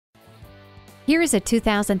Here's a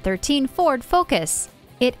 2013 Ford Focus.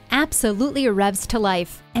 It absolutely revs to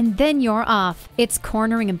life, and then you're off. Its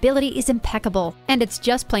cornering ability is impeccable, and it's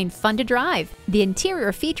just plain fun to drive. The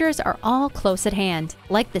interior features are all close at hand,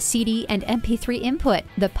 like the CD and MP3 input,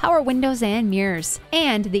 the power windows and mirrors,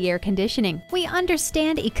 and the air conditioning. We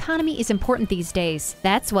understand economy is important these days.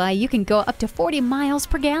 That's why you can go up to 40 miles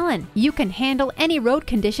per gallon. You can handle any road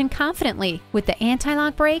condition confidently with the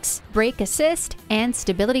anti-lock brakes, brake assist, and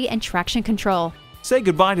stability and traction control. Say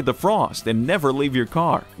goodbye to the frost and never leave your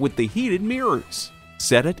car with the heated mirrors.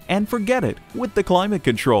 Set it and forget it with the climate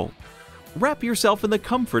control. Wrap yourself in the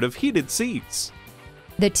comfort of heated seats.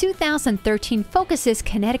 The 2013 Focus's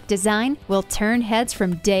kinetic design will turn heads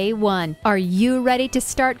from day one. Are you ready to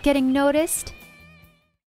start getting noticed?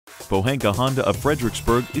 Pohanka Honda of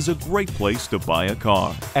Fredericksburg is a great place to buy a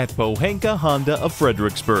car. At Pohanka Honda of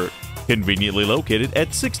Fredericksburg, conveniently located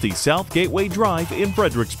at 60 South Gateway Drive in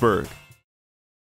Fredericksburg.